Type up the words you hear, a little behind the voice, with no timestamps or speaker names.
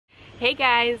Hey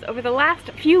guys, over the last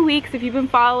few weeks, if you've been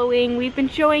following, we've been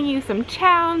showing you some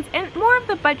towns and more of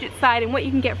the budget side and what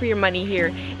you can get for your money here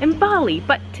in Bali.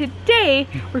 But today,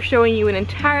 we're showing you an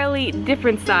entirely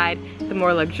different side, the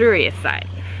more luxurious side.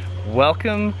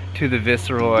 Welcome to the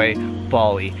Viceroy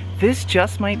Bali. This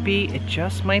just might be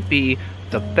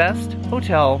the best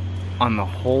hotel on the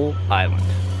whole island.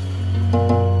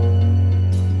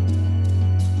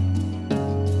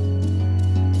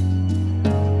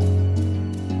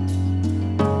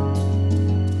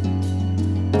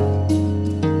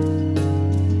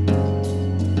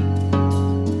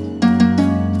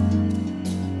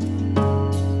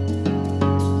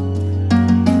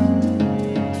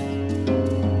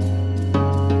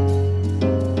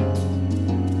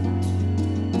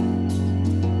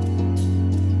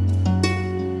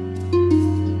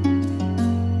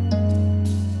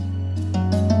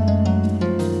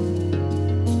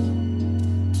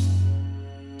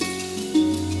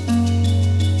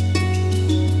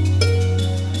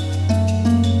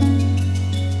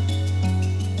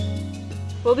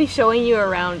 We'll be showing you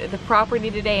around the property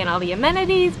today and all the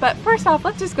amenities, but first off,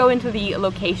 let's just go into the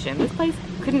location. This place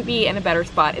couldn't be in a better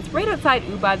spot. It's right outside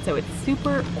Ubud, so it's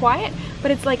super quiet, but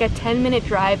it's like a 10-minute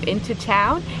drive into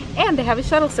town, and they have a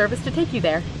shuttle service to take you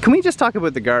there. Can we just talk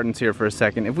about the gardens here for a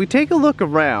second? If we take a look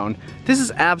around, this is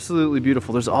absolutely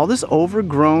beautiful. There's all this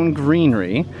overgrown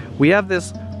greenery. We have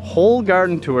this whole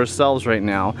garden to ourselves right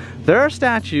now. There are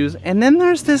statues, and then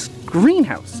there's this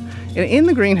greenhouse. And in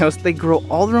the greenhouse, they grow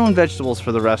all their own vegetables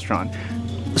for the restaurant.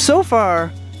 So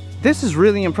far, this is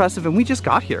really impressive, and we just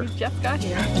got here. We just got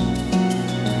here.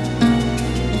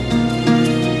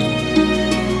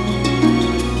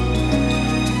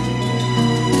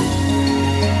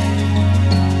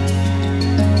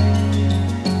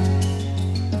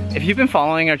 If you've been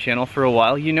following our channel for a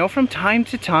while, you know from time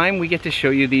to time we get to show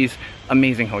you these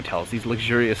amazing hotels, these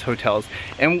luxurious hotels.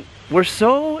 And we're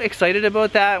so excited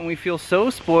about that, and we feel so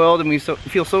spoiled, and we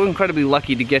feel so incredibly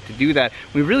lucky to get to do that.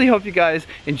 We really hope you guys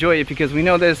enjoy it, because we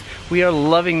know we are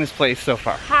loving this place so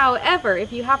far. However,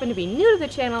 if you happen to be new to the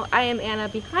channel, I am Anna.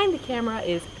 Behind the camera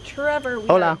is Trevor. We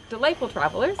Hola. are delightful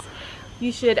travelers.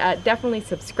 You should definitely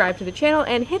subscribe to the channel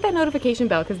and hit that notification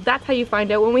bell, because that's how you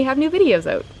find out when we have new videos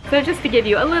out. So just to give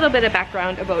you a little bit of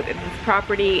background about this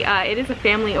property, it is a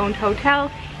family-owned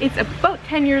hotel. It's about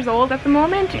 10 years old at the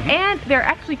moment, and they're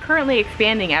actually currently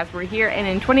expanding as we're here, and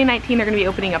in 2019 they're going to be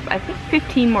opening up, I think,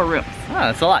 15 more rooms. Oh,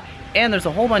 that's a lot. And there's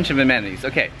a whole bunch of amenities.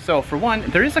 Okay, so for one,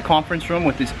 there is a conference room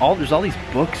with there's all these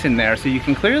books in there, so you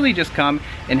can clearly just come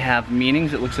and have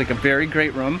meetings. It looks like a very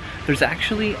great room. There's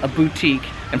actually a boutique,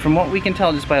 and from what we can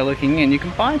tell just by looking in, you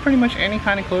can buy pretty much any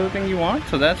kind of clothing you want,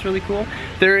 so that's really cool.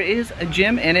 There is a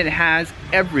gym, and it has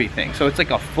everything. So it's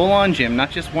like a full-on gym, not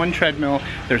just one treadmill.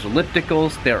 There's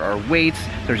ellipticals, there are weights,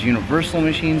 there's universal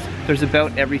machines, there's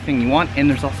about everything you want, and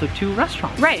there's also 2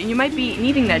 restaurants. Right, and you might be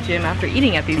needing that gym after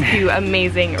eating at these 2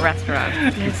 amazing restaurants.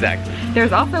 Exactly.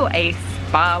 There's also a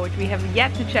spa, which we have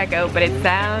yet to check out, but it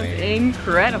sounds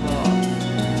incredible.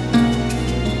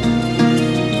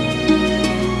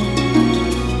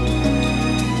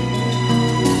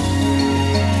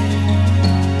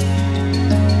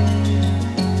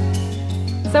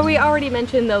 So we already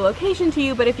mentioned the location to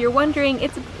you, but if you're wondering,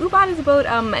 Ubud is about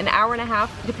an hour and a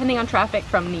half, depending on traffic,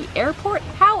 from the airport.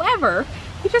 However,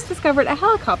 we just discovered a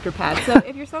helicopter pad, so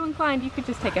if you're so inclined, you could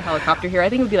just take a helicopter here. I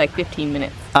think it would be like 15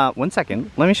 minutes. 1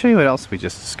 second. Let me show you what else we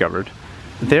just discovered.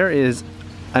 There is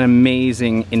an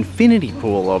amazing infinity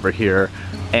pool over here,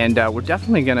 and we're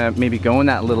definitely gonna maybe go in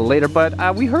that a little later,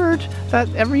 but we heard that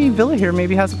every villa here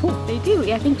maybe has a pool. They do.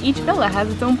 Yeah, I think each villa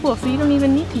has its own pool, so you don't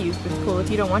even need to use this pool if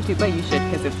you don't want to, but you should,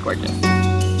 because it's gorgeous.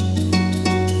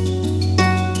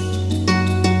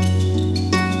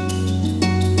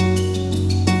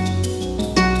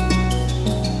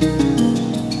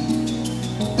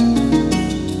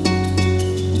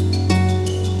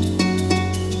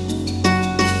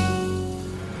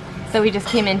 So we just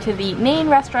came into the main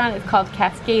restaurant. It's called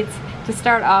Cascades. To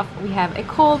start off, we have a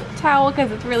cold towel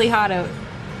because it's really hot out.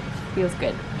 Feels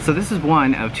good. So this is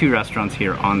one of 2 restaurants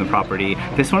here on the property.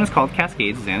 This one is called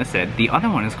Cascades, as Anna said. The other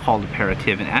one is called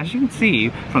Aperitif, and as you can see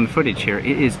from the footage here, it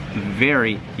is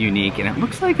very unique, and it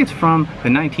looks like it's from the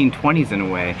 1920s in a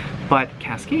way. but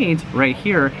Cascades right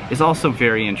here is also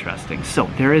very interesting. So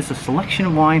there is a selection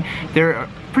of wine. There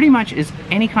pretty much is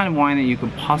any kind of wine that you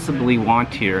could possibly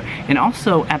want here. And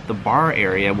also at the bar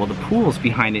area, well, the pool's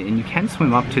behind it and you can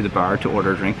swim up to the bar to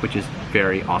order a drink, which is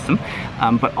very awesome.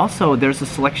 But also there's a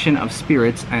selection of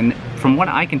spirits, and from what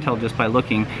I can tell just by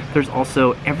looking, there's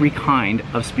also every kind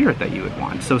of spirit that you would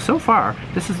want. So far,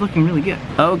 this is looking really good.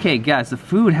 Okay guys, the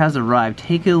food has arrived.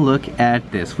 Take a look at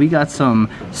this. We got some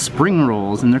spring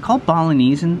rolls, and they're called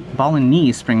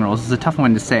Balinese spring rolls. It's a tough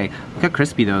one to say. Look how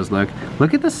crispy those look.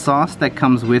 Look at the sauce that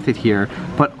comes with it here.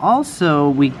 But also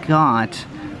we got,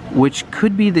 which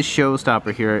could be the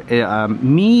showstopper here,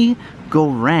 Mee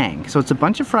Goreng. So it's a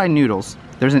bunch of fried noodles.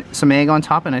 There's some egg on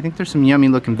top, and I think there's some yummy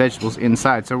looking vegetables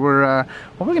inside. So we're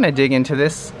gonna dig into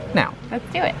this now. Let's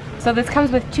do it. So this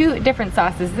comes with 2 different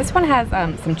sauces. This one has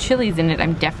some chilies in it.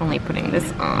 I'm definitely putting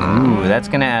this on. Ooh, that's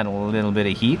gonna add a little bit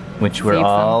of heat, which we're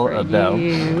all about.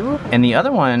 And the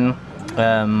other one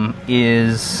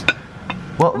is,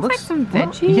 well, it looks like some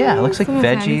veggies. Yeah, it looks like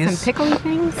veggies. Some pickly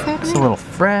things happening. It's a little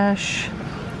fresh.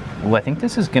 Ooh, I think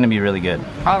this is gonna be really good.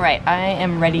 All right, I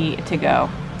am ready to go.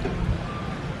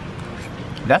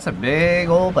 That's a big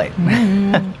old plate.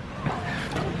 Mm.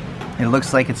 It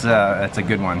looks like it's a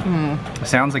good one. Mm. It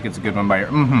sounds like it's a good one by your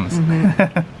mm-hms.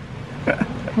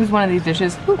 Mm-hmm. Here's one of these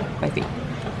dishes. Ooh, spicy.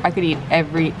 I could eat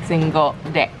every single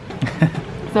day.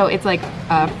 So it's like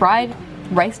fried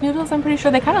rice noodles, I'm pretty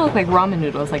sure. They kind of look like ramen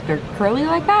noodles, like they're curly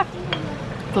like that.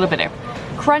 A little bit of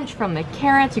crunch from the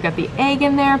carrots. You got the egg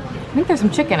in there. I think there's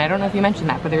some chicken. I don't know if you mentioned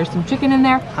that, but there's some chicken in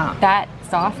there. Huh. That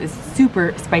sauce is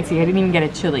super spicy. I didn't even get a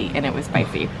chili and it was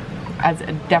spicy. Adds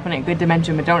a definite good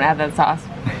dimension, but don't add that sauce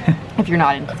if you're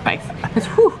not into spice. Because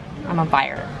whew, I'm on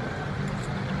fire.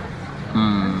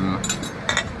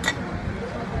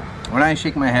 When I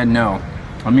shake my head no,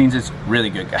 it means it's really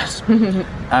good, guys.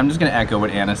 I'm just gonna echo what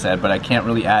Anna said, but I can't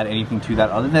really add anything to that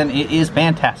other than it is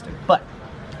fantastic. But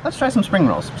let's try some spring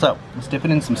rolls. So let's dip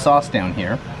it in some sauce down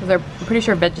here. Those are, I'm pretty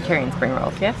sure, vegetarian spring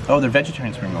rolls, yes? Oh, they're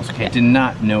vegetarian spring rolls. Okay, yeah. I did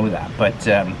not know that, but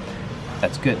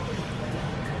that's good.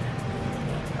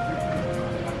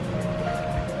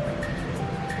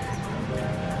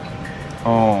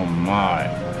 Oh my.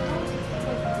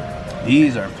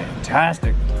 These are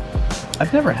fantastic.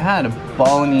 I've never had a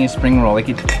Balinese spring roll. Like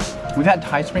we've had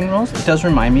Thai spring rolls. It does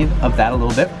remind me of that a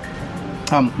little bit.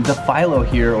 The phyllo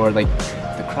here, or like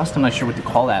the crust, I'm not sure what to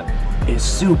call that, is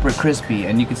super crispy,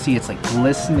 and you can see it's like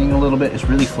glistening a little bit. It's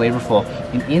really flavorful.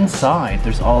 And inside,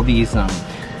 there's all these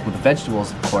with the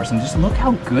vegetables, of course, and just look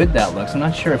how good that looks. I'm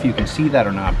not sure if you can see that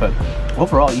or not, but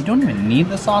overall, you don't even need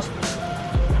the sauce.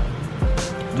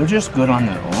 They're just good on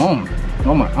their own.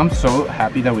 Oh my, I'm so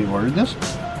happy that we ordered this.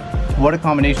 What a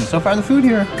combination. So far the food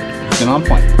here has been on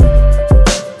point.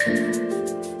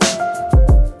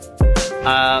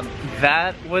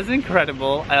 That was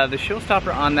incredible. The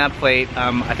showstopper on that plate,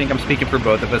 I think I'm speaking for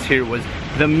both of us here, was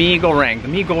the Mee Goreng. The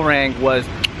Mee Goreng was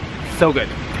so good.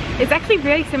 It's actually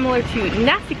very similar to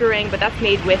nasi goreng, but that's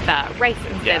made with rice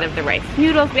instead of the rice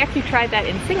noodles. We actually tried that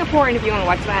in Singapore, and if you want to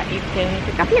watch that, you can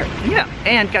pick up here. Yeah,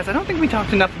 and guys, I don't think we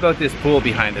talked enough about this pool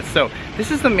behind us. So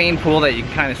this is the main pool that you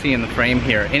can kind of see in the frame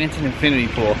here, and it's an infinity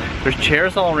pool. There's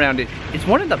chairs all around it. It's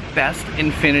one of the best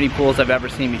infinity pools I've ever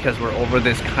seen because we're over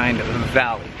this kind of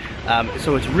valley.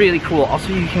 So it's really cool.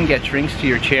 Also, you can get drinks to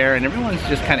your chair, and everyone's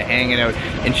just kind of hanging out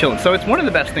and chilling. So it's one of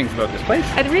the best things about this place.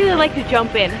 I'd really like to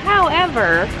jump in.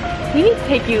 However, we need to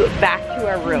take you back to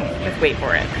our room. Just wait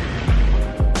for it.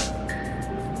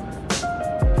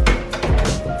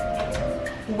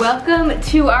 Welcome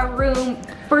to our room.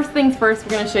 First things first,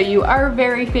 we're going to show you our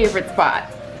very favorite spot.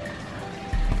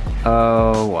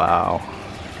 Oh, wow.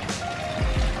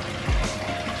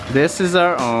 This is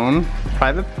our own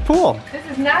private pool. This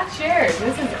is not shared.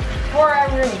 This is for our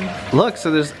room. Look, so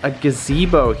there's a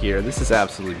gazebo here. This is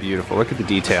absolutely beautiful. Look at the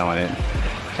detail in it.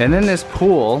 And then this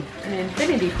pool. An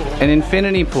infinity pool. An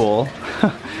infinity pool.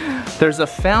 There's a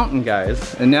fountain,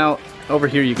 guys. And now over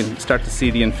here you can start to see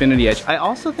the infinity edge. I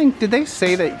also think, did they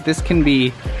say that this can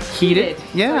be heated?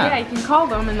 Yeah. So yeah, you can call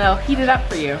them and they'll heat it up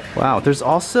for you. Wow, there's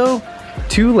also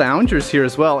 2 loungers here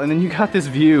as well, and then you got this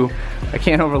view. I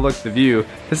can't overlook the view.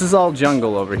 This is all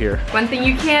jungle over here. One thing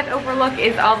you can't overlook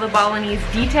is all the Balinese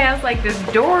details, like this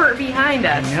door behind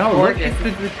us. No, look at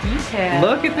the detail.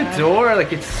 Look at the door,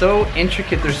 like it's so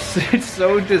intricate. It's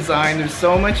so designed. There's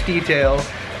so much detail.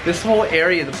 This whole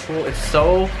area, the pool, is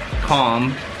so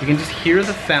calm. You can just hear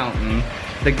the fountain.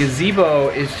 The gazebo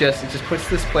is just, it just puts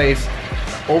this place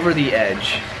over the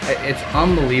edge. It's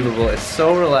unbelievable. It's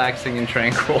so relaxing and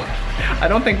tranquil. I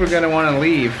don't think we're gonna want to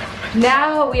leave.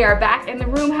 Now we are back in the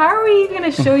room. How are we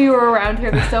gonna show you around here?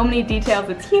 There's so many details,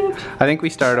 it's huge. I think we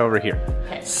start over here.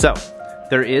 Okay. So,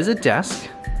 there is a desk.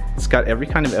 It's got every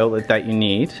kind of outlet that you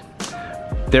need.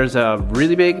 There's a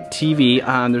really big TV.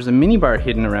 There's a mini bar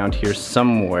hidden around here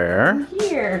somewhere.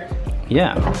 Here.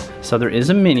 Yeah, so there is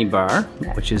a mini bar,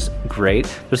 which is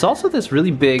great. There's also this really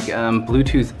big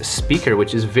Bluetooth speaker,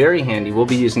 which is very handy. We'll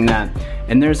be using that.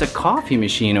 And there's a coffee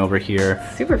machine over here.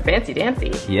 Super fancy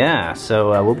dancy. Yeah,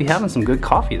 so we'll be having some good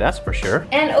coffee, that's for sure.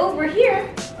 And over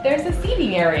here, there's a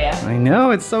seating area. I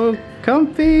know, it's so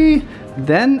comfy.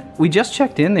 Then we just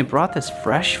checked in, they brought this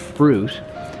fresh fruit.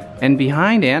 And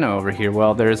behind Anna over here,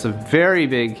 well, there's a very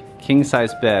big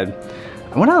king-size bed.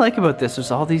 And what I like about this, there's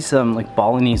all these like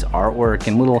Balinese artwork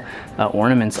and little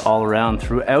ornaments all around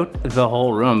throughout the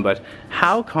whole room, but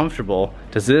how comfortable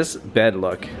does this bed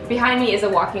look? Behind me is a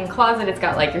walk-in closet. It's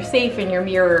got like your safe and your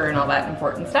mirror and all that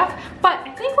important stuff. But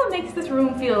I think what makes this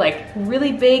room feel like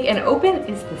really big and open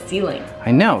is the ceiling.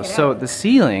 I know, so the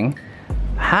ceiling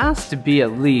has to be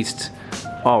at least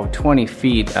 20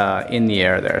 feet in the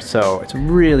air there, so it's a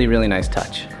really, really nice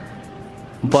touch.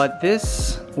 But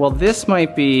this, well, this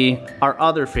might be our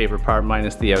other favorite part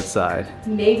minus the outside.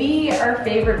 Maybe our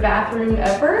favorite bathroom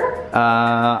ever?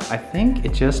 I think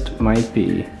it just might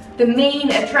be. The main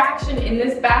attraction in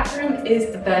this bathroom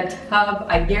is the tub.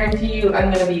 I guarantee you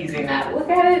I'm gonna be using that. Look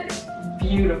at it,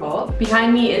 beautiful.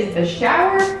 Behind me is the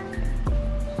shower.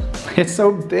 It's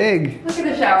so big. Look at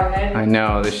the shower head. I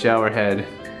know, the shower head.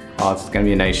 Oh, it's gonna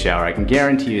be a nice shower, I can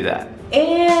guarantee you that.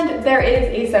 And there is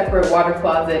a separate water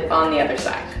closet on the other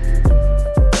side.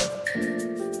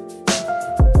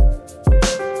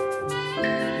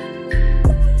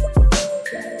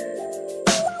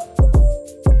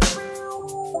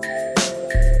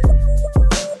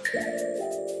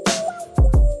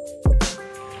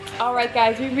 Alright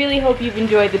guys, we really hope you've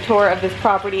enjoyed the tour of this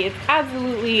property. It's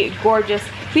absolutely gorgeous.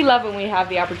 We love when we have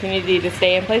the opportunity to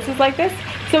stay in places like this.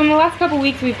 So in the last couple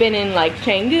weeks we've been in like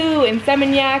Canggu and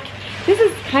Seminyak. This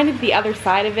is kind of the other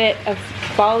side of it, of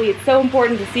Bali. It's so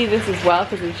important to see this as well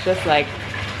because it's just like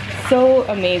so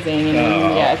amazing. You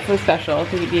know? Yeah, it's so special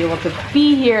to be able to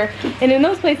be here. And in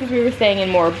those places we were staying in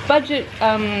more budget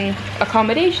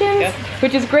accommodations,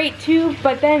 which is great too,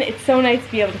 but then it's so nice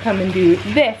to be able to come and do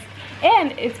this.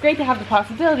 And it's great to have the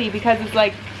possibility because it's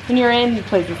like when you're in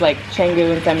places like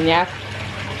Canggu and Seminyak,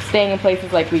 staying in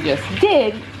places like we just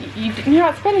did, you're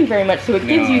not spending very much, so it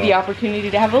gives you the opportunity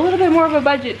to have a little bit more of a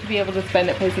budget to be able to spend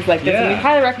at places like this. And we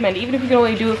highly recommend, even if you can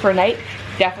only do it for a night,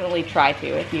 definitely try to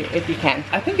if you can.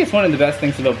 I think it's one of the best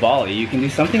things about Bali. You can do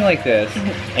something like this,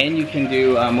 and you can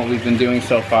do what we've been doing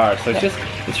so far. So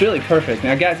it's really perfect.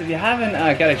 Now guys, if you haven't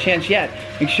got a chance yet,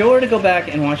 make sure to go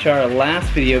back and watch our last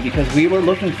video because we were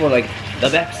looking for like the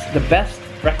best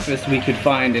breakfast we could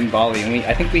find in Bali, and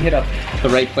I think we hit up the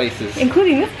right places.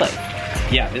 Including this place.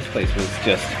 Yeah, this place was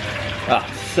just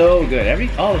so good.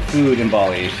 All the food in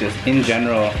Bali is just, in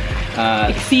general,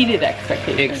 exceeded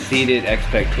expectations. Exceeded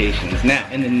expectations. Now,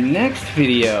 in the next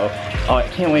video, I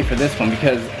can't wait for this one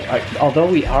because although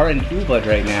we are in Ubud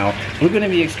right now, we're going to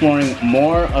be exploring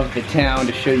more of the town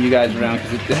to show you guys around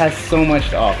because it has so much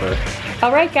to offer.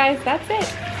 Alright guys, that's it.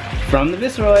 From the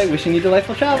Viceroy, wishing you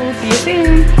delightful travels. See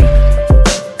you soon.